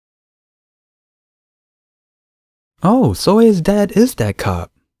Oh, so his dad is that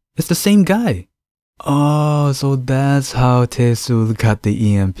cop. It's the same guy. Oh, so that's how Taesul got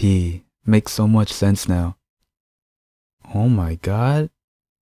the EMP. Makes so much sense now. Oh my god.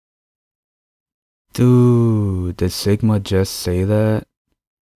 Dude, did Sigma just say that?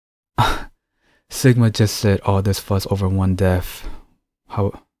 Sigma just said all this fuss over one death.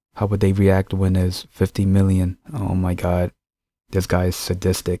 How would they react when there's 50 million? Oh my god. This guy is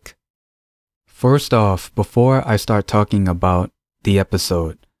sadistic. First off, before I start talking about the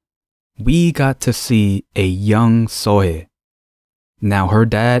episode, we got to see a young Seo Hae. Now her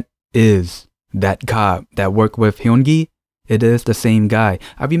dad is that cop that worked with Hyungi. It is the same guy.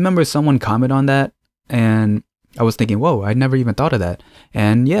 I remember someone comment on that and I was thinking, whoa, I never even thought of that.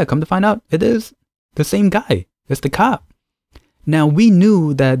 And yeah, come to find out, it is the same guy. It's the cop. Now we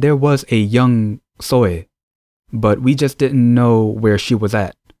knew that there was a young Seo Hae, but we just didn't know where she was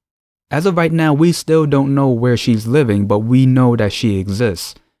at. As of right now, we still don't know where she's living, but we know that she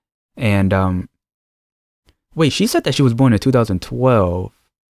exists. And wait, she said that she was born in 2012.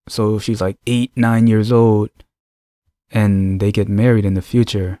 So she's like 8, 9 years old and they get married in the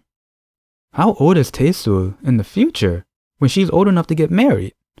future. How old is Taesul in the future when she's old enough to get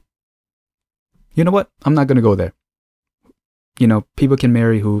married? You know what? I'm not going to go there. You know, people can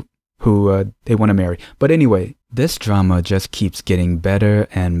marry who they want to marry. But anyway, this drama just keeps getting better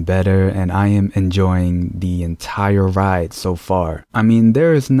and better, and I am enjoying the entire ride so far. I mean,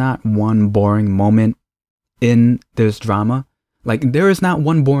 there is not one boring moment in this drama. Like, there is not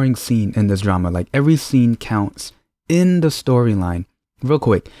one boring scene in this drama. Like, every scene counts in the storyline. Real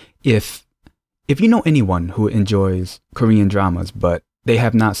quick, if you know anyone who enjoys Korean dramas, but they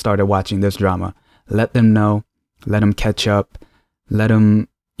have not started watching this drama, let them know, let them catch up, let them,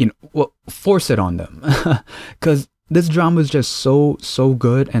 well, force it on them. Because this drama is just so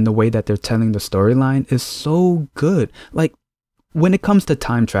good, and the way that they're telling the storyline is so good. Like, when it comes to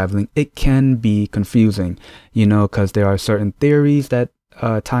time traveling, it can be confusing, because there are certain theories that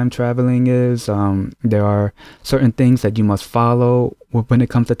time traveling is. There are certain things that you must follow when it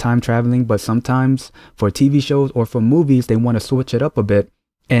comes to time traveling, but sometimes for TV shows or for movies, they want to switch it up a bit,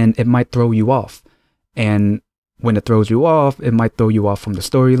 and it might throw you off. And when it throws you off, it might throw you off from the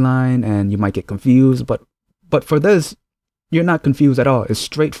storyline, and you might get confused. But for this, you're not confused at all. It's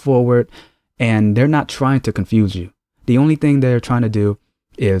straightforward, and they're not trying to confuse you. The only thing they're trying to do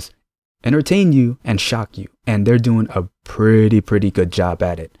is entertain you and shock you. And they're doing a pretty good job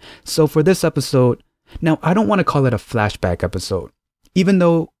at it. So for this episode, now I don't want to call it a flashback episode, even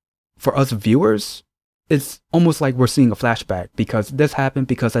though for us viewers, it's almost like we're seeing a flashback because this happened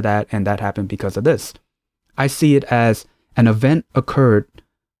because of that and that happened because of this. I see it as an event occurred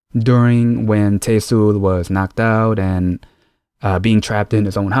during when Taesul was knocked out and being trapped in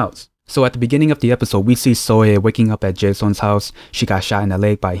his own house. So at the beginning of the episode, we see Seo Hae waking up at Jason's house. She got shot in the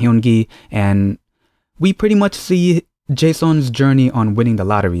leg by Hyungi, and we pretty much see Jason's journey on winning the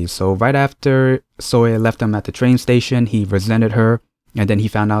lottery. So right after Seo Hae left him at the train station, he resented her, and then he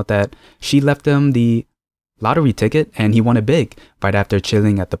found out that she left him the lottery ticket and he won it big. Right after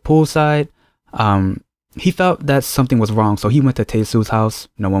chilling at the poolside, he felt that something was wrong, so he went to Taesul's house.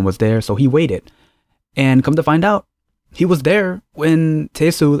 No one was there, so he waited. And come to find out, he was there when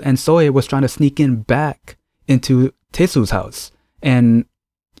Taesul and Seo Hae was trying to sneak in back into Taesul's house. And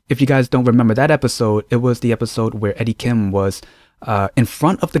if you guys don't remember that episode, it was the episode where Eddie Kim was in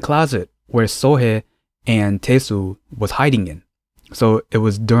front of the closet where Seo Hae and Taesul was hiding in. So it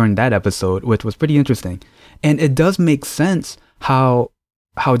was during that episode, which was pretty interesting. And it does make sense how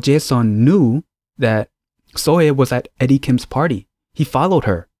Jason knew that Seo Hae was at Eddie Kim's party. He followed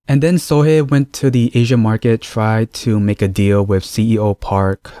her. And then Seo Hae went to the Asia market, tried to make a deal with CEO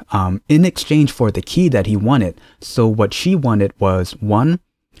Park in exchange for the key that he wanted. So what she wanted was, one,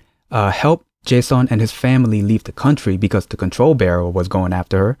 help Jason and his family leave the country because the control bearer was going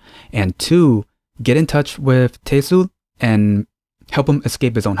after her. And two, get in touch with Taesul and help him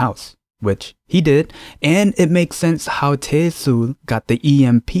escape his own house, which he did. And it makes sense how Taesul got the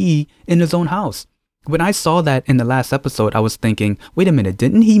EMP in his own house. When I saw that in the last episode, I was thinking, wait a minute,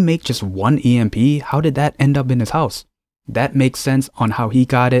 didn't he make just one EMP? How did that end up in his house? That makes sense on how he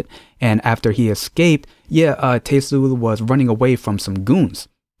got it. And after he escaped, Taesul was running away from some goons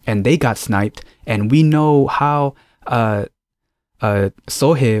and they got sniped. And we know how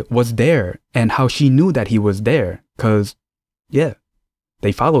Seo Hae was there and how she knew that he was there because,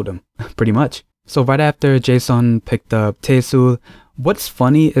 they followed him pretty much. So right after Jason picked up Taesul, what's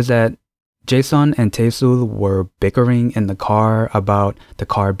funny is that Jason and Taesul were bickering in the car about the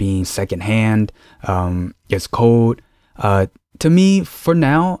car being secondhand. It's cold. To me, for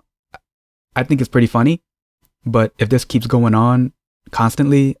now, I think it's pretty funny. But if this keeps going on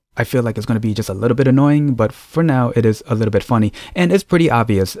constantly, I feel like it's going to be just a little bit annoying. But for now, it is a little bit funny. And it's pretty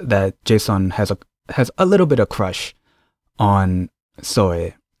obvious that Jason has a little bit of crush on Seo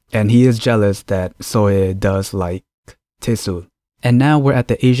Hae. And he is jealous that Seo Hae does like Tae-sul. And now we're at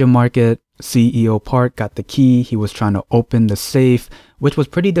the Asia market. CEO Park got the key. He was trying to open the safe, which was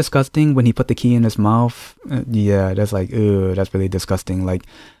pretty disgusting when he put the key in his mouth. Yeah, that's like, ew, that's really disgusting. Like,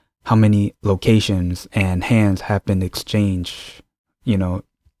 how many locations and hands have been exchanged, you know,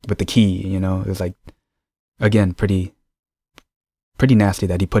 with the key, you know? It's like, again, pretty nasty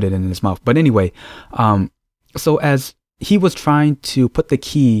that he put it in his mouth. But anyway, so as he was trying to put the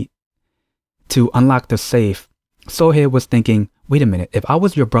key to unlock the safe, Seo Hae was thinking, wait a minute, if I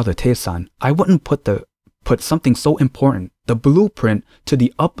was your brother Tae-san, I wouldn't put something so important, the blueprint to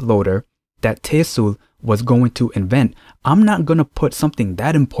the uploader that Tae-sul was going to invent. I'm not going to put something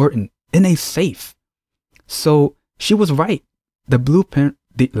that important in a safe. So she was right. The blueprint,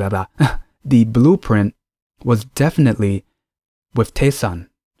 the blueprint was definitely with Tae-san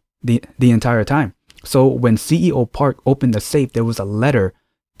the entire time. So when CEO Park opened the safe, there was a letter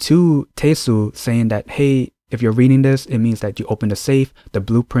to Tae-sul saying that, hey, if you're reading this, it means that you opened the safe. The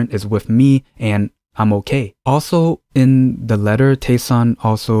blueprint is with me and I'm okay. Also in the letter, Tae-san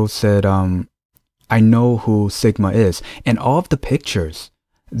also said, I know who Sigma is. And all of the pictures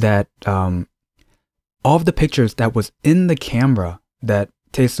that was in the camera that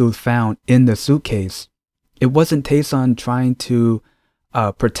Tae-sul found in the suitcase, it wasn't Tae-san trying to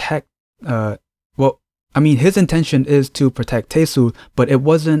protect, his intention is to protect Tae-sul, but it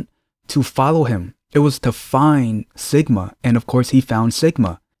wasn't to follow him. It was to find Sigma, and of course he found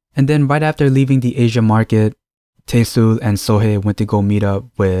Sigma. And then right after leaving the Asia market, Tae-sul and Seo Hae went to go meet up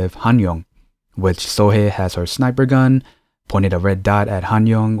with Han-young, which Seo Hae has her sniper gun, pointed a red dot at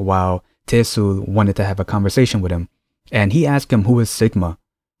Han-young while Tae-sul wanted to have a conversation with him. And he asked him, who is Sigma?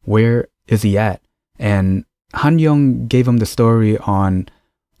 Where is he at? And Han-young gave him the story on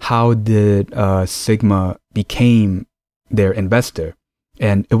how did Sigma became their investor.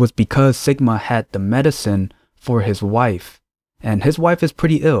 And it was because Sigma had the medicine for his wife. And his wife is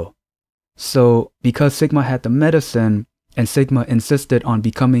pretty ill. So because Sigma had the medicine and Sigma insisted on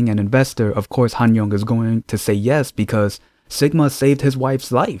becoming an investor, of course Han-young is going to say yes because Sigma saved his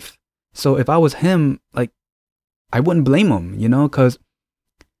wife's life. So if I was him, like, I wouldn't blame him, you know, because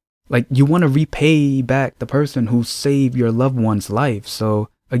like you want to repay back the person who saved your loved one's life. So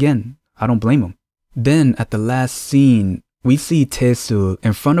again, I don't blame him. Then at the last scene, we see Tae-sul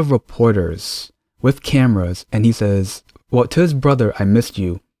in front of reporters with cameras, and he says, well, to his brother, I missed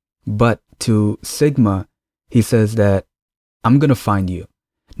you. But to Sigma, he says that I'm going to find you.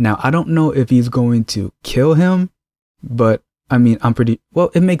 Now, I don't know if he's going to kill him, but I mean,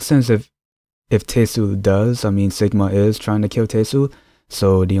 it makes sense if Tae-sul does. I mean, Sigma is trying to kill Tae-sul.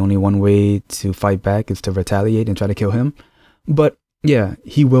 So the only one way to fight back is to retaliate and try to kill him. But yeah,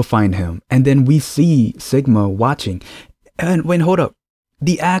 he will find him. And then we see Sigma watching. And wait, hold up.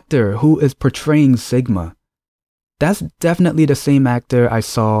 The actor who is portraying Sigma, that's definitely the same actor I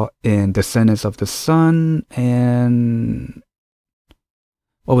saw in Descendants of the Sun and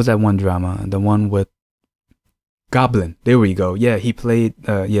what was that one drama? The one with Goblin. There we go. Yeah, he played,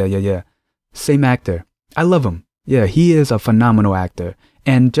 yeah. Same actor. I love him. Yeah, he is a phenomenal actor.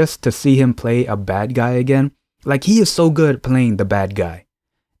 And just to see him play a bad guy again, like he is so good playing the bad guy.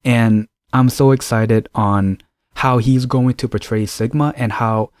 And I'm so excited on how he's going to portray Sigma and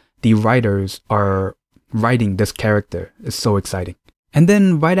how the writers are writing this character. Is so exciting. And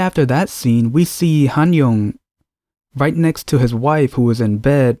then right after that scene, we see Han-young right next to his wife who is in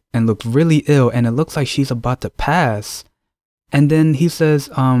bed and looks really ill, and it looks like she's about to pass. And then he says,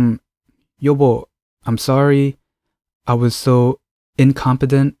 Yobo, I'm sorry. I was so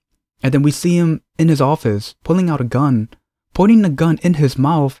incompetent. And then we see him in his office pulling out a gun, pointing the gun in his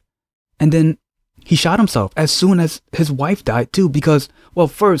mouth, and then he shot himself as soon as his wife died too, because, well,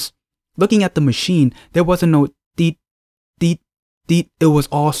 first, looking at the machine, there wasn't no deet, deet, deet. It was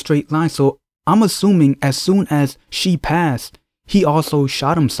all straight lines. So I'm assuming as soon as she passed, he also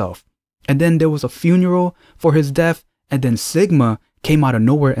shot himself. And then there was a funeral for his death. And then Sigma came out of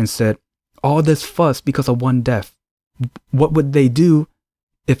nowhere and said, all this fuss because of one death. What would they do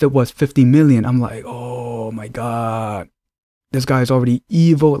if it was 50 million? I'm like, oh my God, this guy is already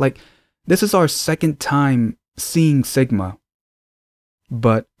evil. Like, this is our second time seeing Sigma,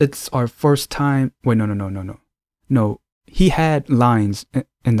 but it's our first time. Wait, no. No, he had lines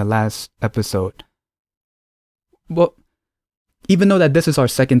in the last episode. Well, even though that this is our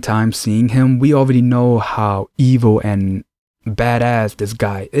second time seeing him, we already know how evil and badass this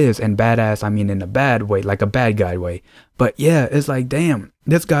guy is. And badass, I mean in a bad way, like a bad guy way. But yeah, it's like, damn,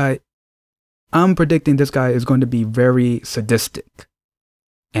 this guy, I'm predicting this guy is going to be very sadistic.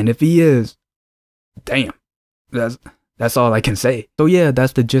 And if he is, damn, that's all I can say. So yeah,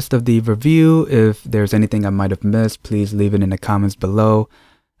 that's the gist of the review. If there's anything I might have missed, please leave it in the comments below.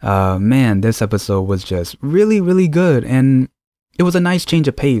 Man, this episode was just really, really good. And it was a nice change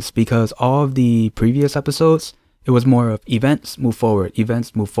of pace, because all of the previous episodes, it was more of events move forward,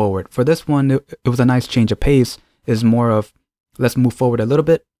 events move forward. For this one, it was a nice change of pace. It's more of, let's move forward a little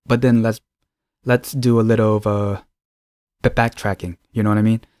bit, but then let's do a little of backtracking. You know what I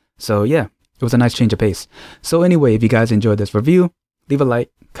mean? So yeah, it was a nice change of pace. So anyway, if you guys enjoyed this review, leave a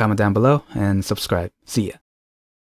like, comment down below, and subscribe. See ya.